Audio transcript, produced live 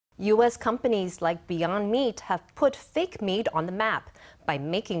U.S. companies like Beyond Meat have put fake meat on the map by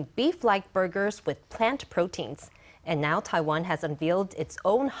making beef-like burgers with plant proteins. And now Taiwan has unveiled its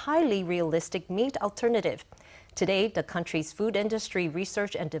own highly realistic meat alternative. Today, the country's Food Industry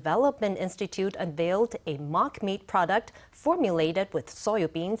Research and Development Institute unveiled a mock meat product formulated with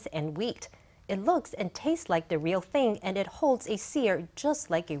soybeans and wheat. It looks and tastes like the real thing, and it holds a sear just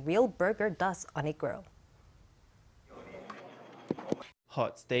like a real burger does on a grill.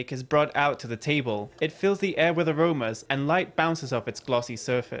 Hot steak is brought out to the table. It fills the air with aromas and light bounces off its glossy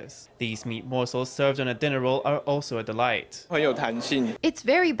surface. These meat morsels served on a dinner roll are also a delight. It's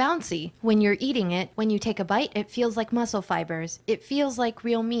very bouncy. When you're eating it, when you take a bite, it feels like muscle fibers. It feels like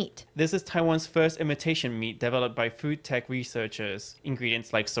real meat. This is Taiwan's first imitation meat developed by food tech researchers.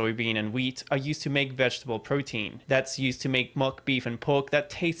 Ingredients like soybean and wheat are used to make vegetable protein. That's used to make mock beef and pork that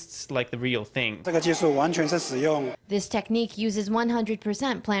tastes like the real thing. This technique uses 100%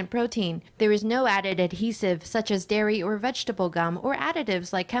 plant protein. There is no added adhesive such as dairy or vegetable gum or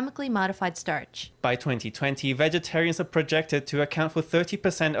additives like chemically modified starch. By 2020, vegetarians are projected to account for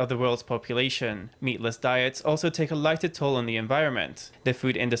 30% of the world's population. Meatless diets also take a lighter toll on the environment. The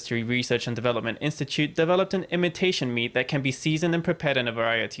Food Industry Research and Development Institute developed an imitation meat that can be seasoned and prepared in a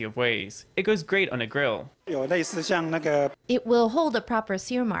variety of ways. It goes great on a grill. It will hold a proper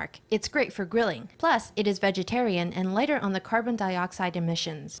sear mark. It's great for grilling. Plus, it is vegetarian and lighter on the carbon dioxide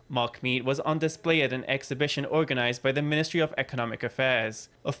emissions. Mock meat was on display at an exhibition organized by the Ministry of Economic Affairs.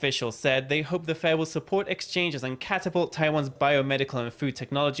 Officials said they hope the fair will support exchanges and catapult Taiwan's biomedical and food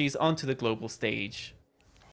technologies onto the global stage.